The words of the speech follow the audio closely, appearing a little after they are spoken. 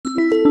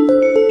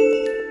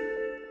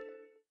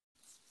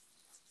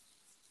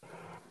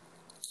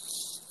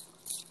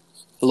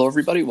Hello,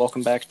 everybody.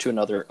 Welcome back to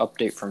another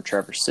update from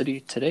Traverse City.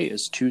 Today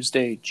is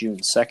Tuesday,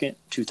 June 2nd,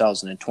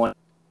 2020.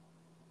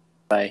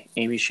 By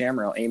Amy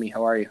Shamrow. Amy,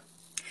 how are you?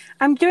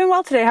 I'm doing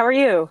well today. How are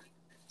you?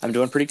 I'm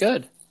doing pretty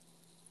good.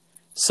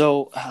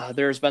 So,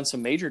 there's been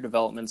some major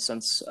developments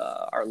since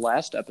our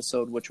last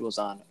episode, which was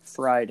on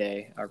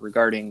Friday,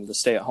 regarding the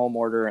stay-at-home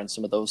order and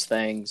some of those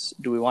things.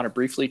 Do we want to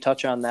briefly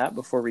touch on that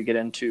before we get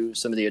into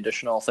some of the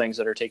additional things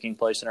that are taking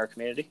place in our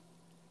community?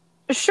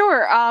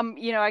 Sure.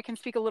 I can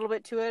speak a little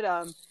bit to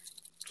it.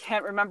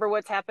 Can't remember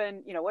what's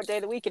happened, what day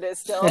of the week it is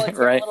still. It's getting a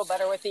Right. little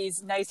better with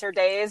these nicer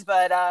days.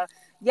 But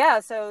yeah,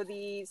 so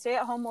the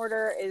stay-at-home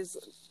order is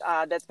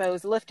that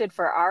was lifted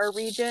for our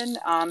region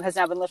has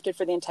now been lifted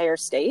for the entire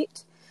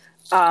state.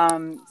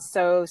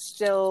 So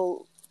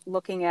still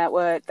looking at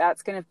what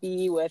that's going to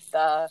be with,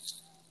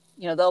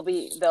 they'll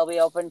be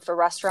open for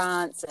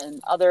restaurants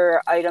and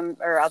other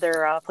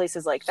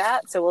places like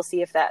that. So we'll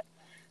see if that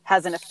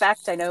has an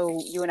effect. I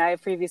know you and I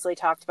have previously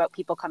talked about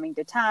people coming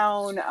to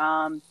town,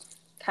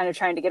 kind of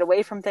trying to get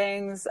away from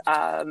things,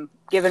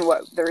 given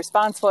what the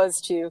response was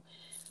to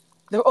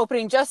the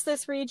opening just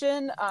this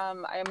region.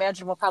 I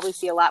imagine we'll probably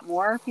see a lot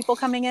more people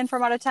coming in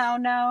from out of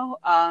town now.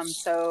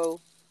 So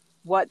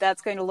what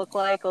that's going to look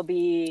like will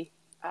be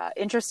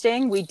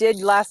interesting. We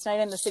did last night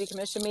in the city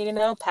commission meeting,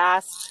 though,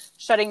 pass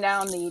shutting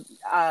down the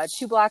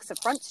 2 blocks of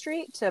Front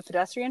Street to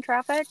pedestrian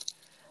traffic.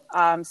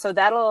 So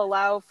that'll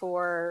allow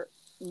for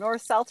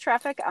north-south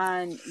traffic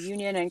on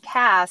Union and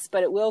Cass,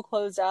 but it will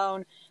close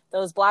down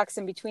those blocks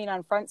in between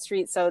on Front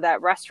Street so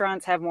that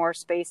restaurants have more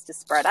space to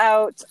spread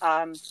out.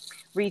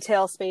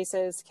 Retail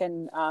spaces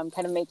can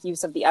kind of make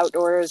use of the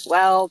outdoor as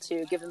well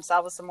to give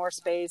themselves some more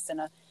space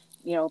and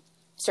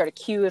start a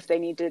queue if they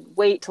need to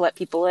wait to let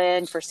people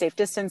in for safe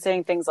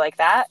distancing, things like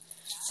that.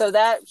 So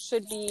that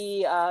should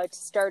be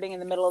starting in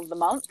the middle of the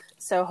month.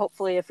 So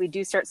hopefully if we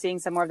do start seeing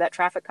some more of that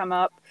traffic come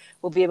up,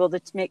 we'll be able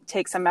to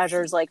take some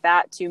measures like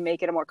that to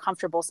make it a more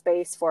comfortable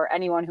space for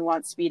anyone who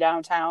wants to be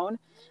downtown,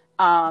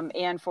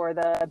 and for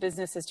the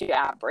businesses to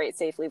operate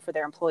safely for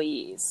their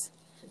employees.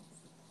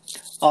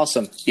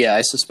 Awesome. Yeah,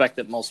 I suspect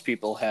that most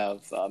people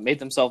have made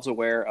themselves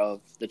aware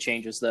of the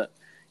changes that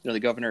the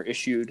governor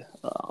issued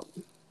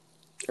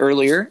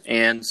earlier,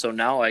 and so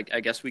now I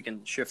guess we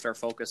can shift our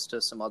focus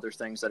to some other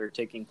things that are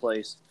taking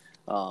place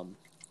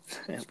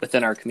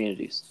within our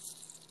communities.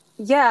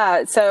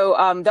 Yeah. So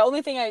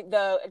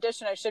the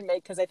addition I should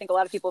make, because I think a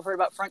lot of people have heard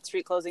about Front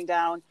Street closing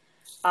down,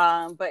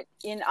 but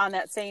on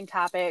that same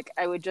topic,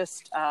 I would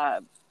just I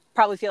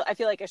feel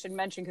like I should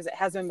mention, because it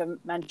hasn't been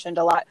mentioned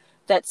a lot,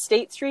 that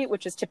State Street,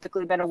 which has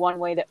typically been a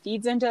one-way that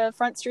feeds into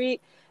Front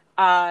Street,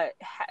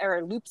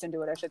 or loops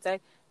into it, I should say,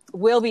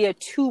 will be a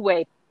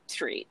two-way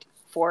street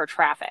for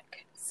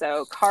traffic.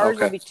 So cars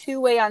will be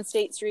two-way on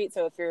State Street.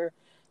 So if you're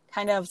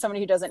kind of somebody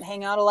who doesn't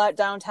hang out a lot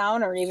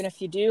downtown, or even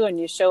if you do and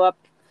you show up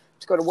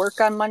to go to work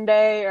on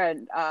Monday,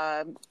 and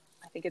I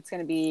think it's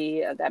going to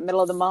be that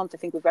middle of the month. I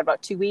think we've got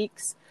about 2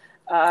 weeks.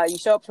 You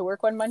show up to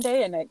work one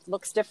Monday and it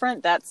looks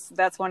different.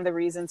 That's one of the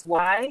reasons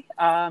why.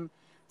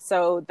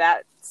 So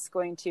that's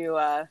going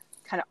to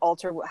kind of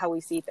alter how we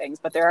see things.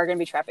 But there are going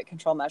to be traffic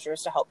control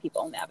measures to help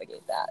people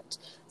navigate that.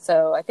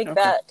 So I think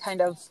that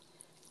kind of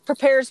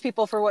prepares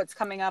people for what's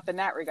coming up in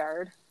that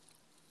regard.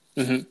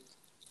 Mm-hmm.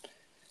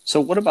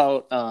 So what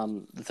about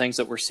the things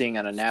that we're seeing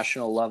on a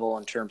national level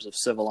in terms of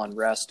civil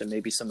unrest and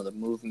maybe some of the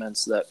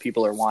movements that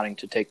people are wanting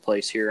to take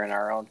place here in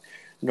our own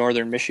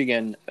Northern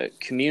Michigan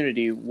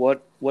community?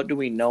 What do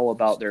we know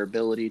about their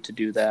ability to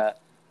do that?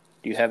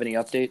 Do you have any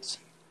updates?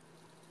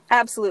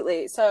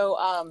 Absolutely.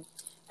 So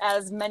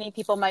as many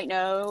people might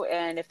know,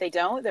 and if they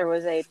don't, there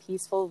was a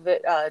peaceful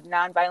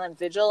nonviolent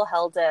vigil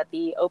held at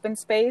the open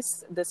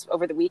space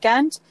over the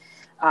weekend.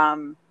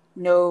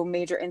 No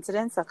major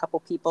incidents. A couple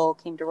people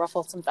came to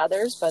ruffle some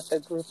feathers, but the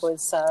group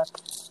was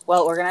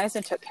well organized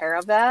and took care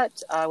of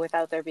that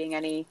without there being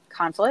any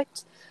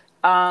conflict.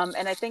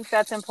 And I think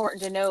that's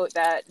important to note,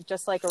 that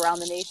just like around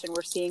the nation,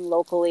 we're seeing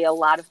locally a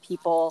lot of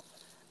people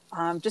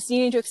just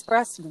needing to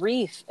express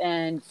grief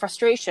and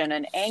frustration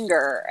and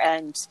anger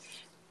and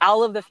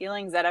all of the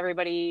feelings that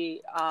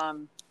everybody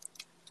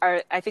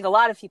I think a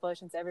lot of people, I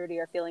shouldn't say everybody,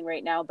 are feeling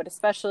right now, but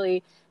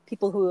especially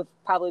people who have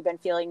probably been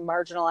feeling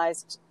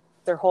marginalized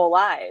their whole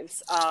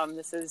lives.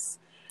 This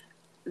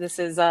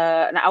is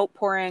an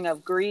outpouring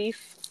of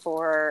grief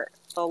for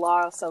the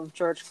loss of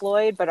George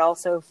Floyd, but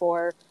also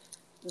for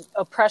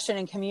oppression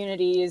in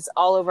communities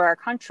all over our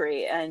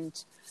country. And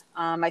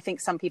I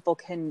think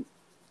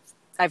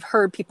I've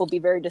heard people be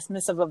very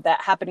dismissive of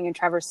that happening in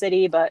Traverse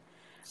City, but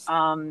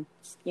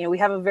we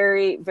have a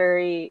very,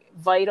 very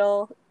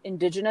vital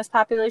Indigenous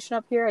population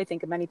up here. I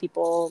think many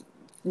people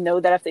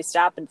know that if they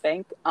stop and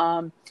think.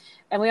 And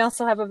we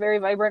also have a very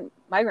vibrant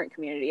migrant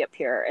community up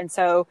here. And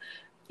so,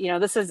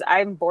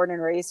 I'm born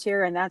and raised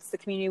here, and that's the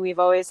community we've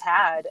always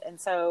had. And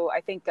so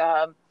I think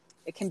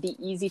it can be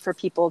easy for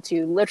people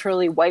to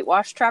literally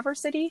whitewash Traverse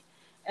City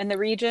and the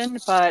region.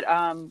 But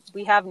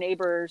we have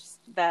neighbors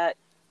that,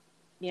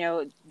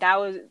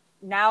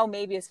 now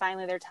maybe is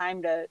finally their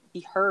time to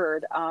be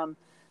heard.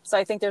 So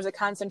I think there's a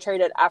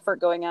concentrated effort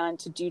going on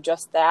to do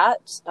just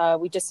that.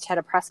 We just had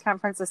a press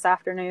conference this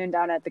afternoon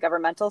down at the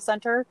governmental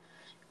center,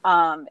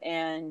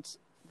 and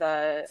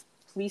the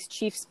police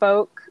chief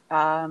spoke,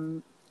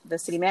 the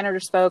city manager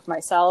spoke,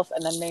 myself,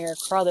 and then Mayor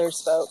Crothers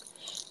spoke.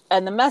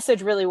 And the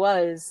message really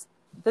was,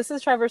 this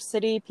is Traverse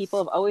City. People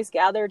have always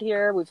gathered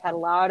here. We've had a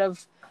lot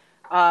of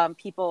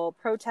people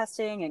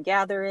protesting and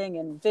gathering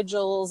and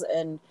vigils,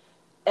 and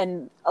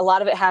a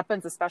lot of it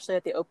happens, especially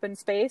at the open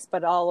space,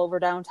 but all over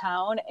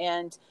downtown.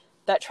 And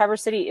that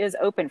Traverse City is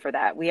open for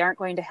that. We aren't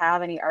going to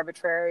have any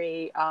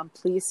arbitrary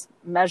police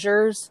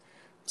measures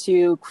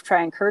to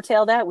try and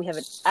curtail that. We have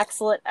an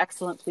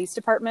excellent police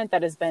department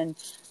that has been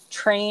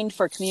trained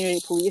for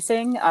community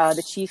policing.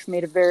 The chief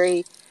made a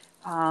very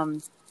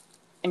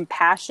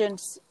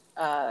impassioned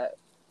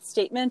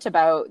statement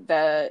about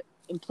the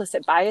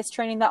implicit bias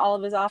training that all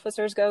of his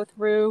officers go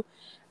through.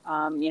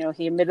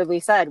 He admittedly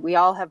said, we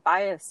all have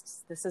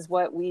bias. This is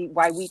why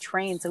we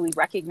train, so we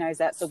recognize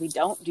that, so we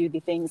don't do the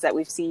things that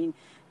we've seen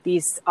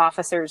these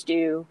officers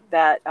do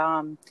that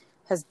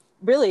has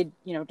really,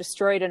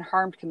 destroyed and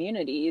harmed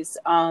communities.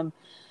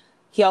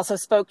 He also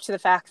spoke to the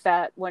fact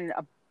that when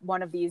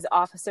one of these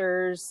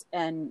officers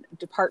and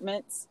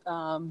departments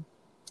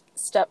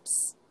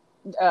commits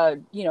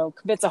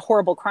a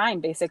horrible crime,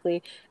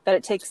 basically, that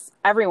it takes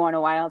everyone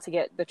a while to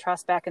get the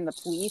trust back in the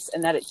police,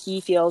 and that he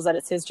feels that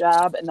it's his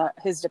job and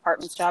his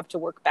department's job to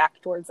work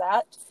back towards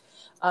that.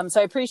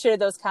 So I appreciated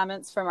those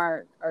comments from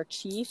our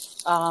chief.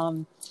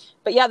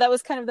 But yeah, that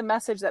was kind of the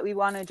message that we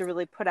wanted to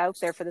really put out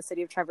there for the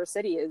city of Traverse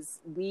City is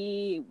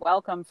we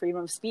welcome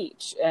freedom of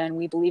speech and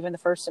we believe in the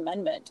First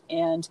Amendment.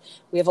 And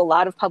we have a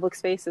lot of public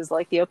spaces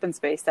like the open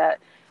space that,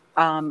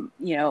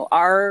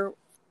 are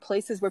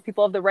places where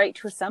people have the right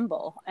to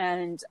assemble,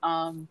 and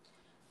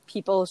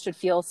people should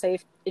feel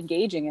safe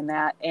engaging in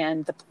that.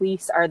 And the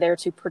police are there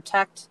to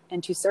protect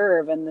and to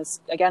serve. And this,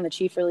 again, the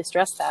chief really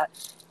stressed that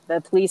the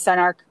police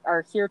are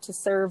here to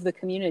serve the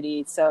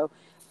community. So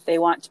they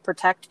want to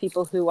protect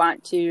people who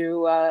want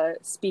to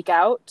speak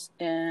out.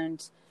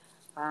 And,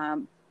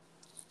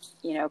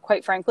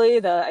 quite frankly,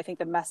 I think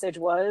the message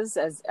was,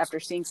 as after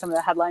seeing some of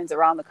the headlines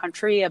around the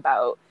country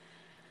about,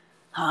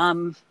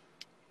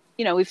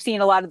 we've seen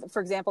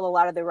for example, a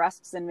lot of the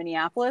arrests in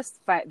Minneapolis,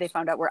 they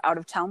found out were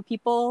out-of-town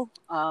people,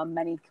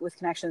 many with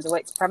connections to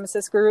white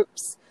supremacist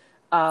groups.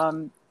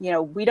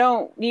 We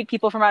don't need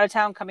people from out of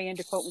town coming in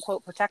to quote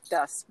unquote protect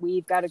us.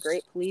 We've got a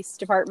great police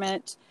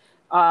department.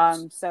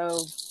 So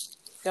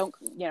don't,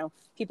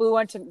 people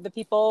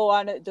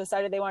who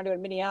decided they want to do it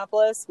in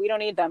Minneapolis, we don't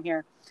need them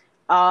here.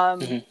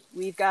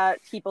 We've got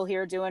people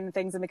here doing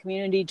things in the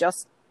community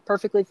just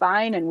perfectly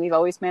fine. And we've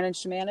always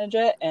managed to manage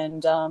it.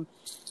 And,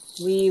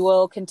 we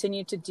will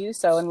continue to do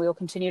so, and we will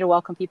continue to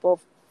welcome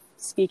people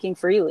speaking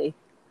freely.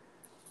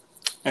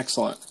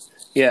 Excellent.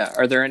 Yeah.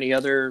 Are there any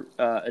other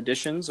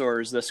additions,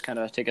 or is this kind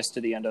of take us to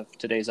the end of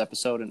today's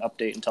episode and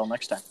update until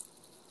next time?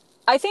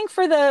 I think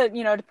for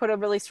to put a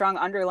really strong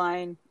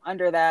underline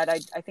under that,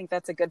 I think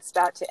that's a good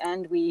spot to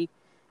end. We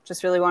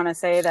just really want to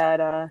say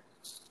that,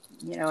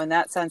 in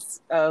that sense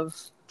of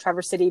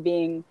Traverse City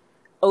being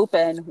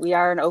open, we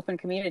are an open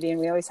community and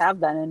we always have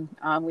been.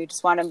 And we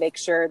just want to make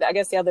sure that, I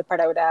guess the other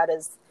part I would add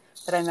is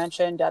that I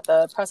mentioned at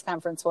the press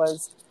conference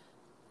was,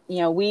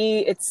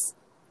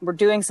 we're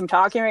doing some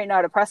talking right now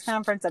at a press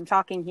conference. I'm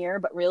talking here,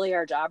 but really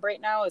our job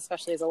right now,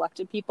 especially as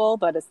elected people,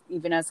 but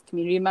even as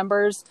community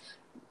members,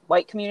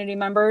 white community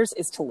members,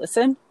 is to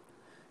listen.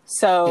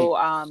 So,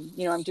 I'm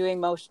doing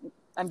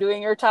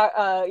your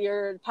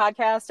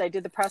podcast. I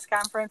did the press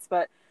conference,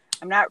 but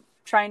I'm not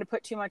trying to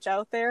put too much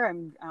out there.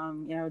 I'm,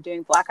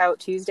 doing Blackout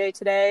Tuesday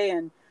today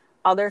and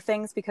other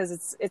things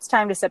because it's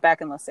time to sit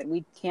back and listen.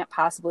 We can't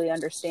possibly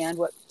understand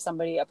what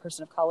a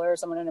person of color or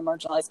someone in a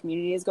marginalized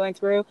community is going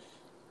through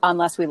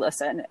unless we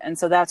listen. And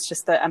so that's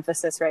just the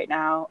emphasis right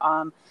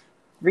now.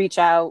 Reach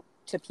out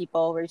to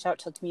people, reach out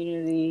to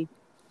community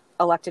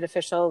elected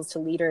officials, to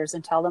leaders,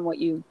 and tell them what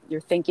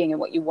you're thinking and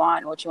what you want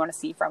and what you want to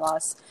see from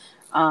us.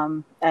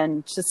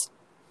 And just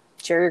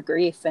share your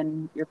grief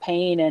and your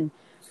pain and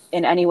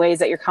in any ways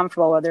that you're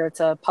comfortable, whether it's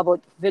a public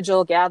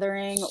vigil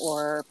gathering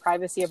or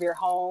privacy of your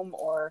home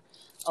or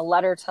a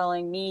letter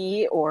telling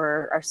me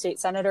or our state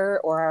senator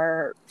or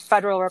our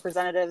federal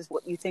representatives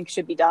what you think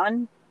should be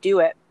done, do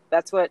it.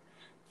 That's what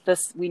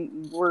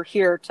we're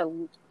here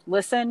to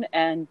listen,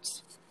 and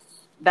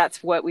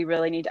that's what we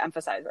really need to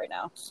emphasize right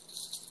now.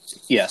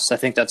 Yes, I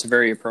think that's a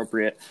very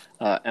appropriate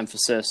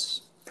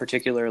emphasis,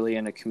 particularly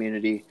in a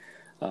community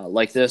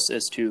like this,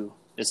 is to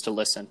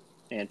listen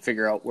and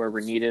figure out where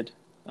we're needed,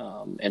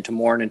 and to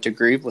mourn and to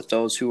grieve with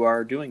those who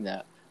are doing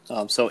that.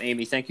 So,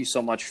 Amy, thank you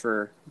so much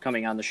for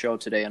coming on the show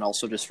today, and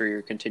also just for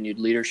your continued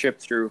leadership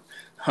through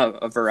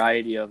a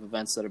variety of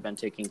events that have been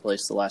taking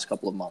place the last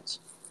couple of months.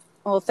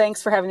 Well,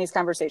 thanks for having these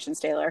conversations,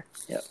 Taylor.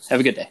 Yeah. Have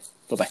a good day.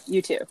 Bye-bye.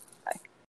 You too.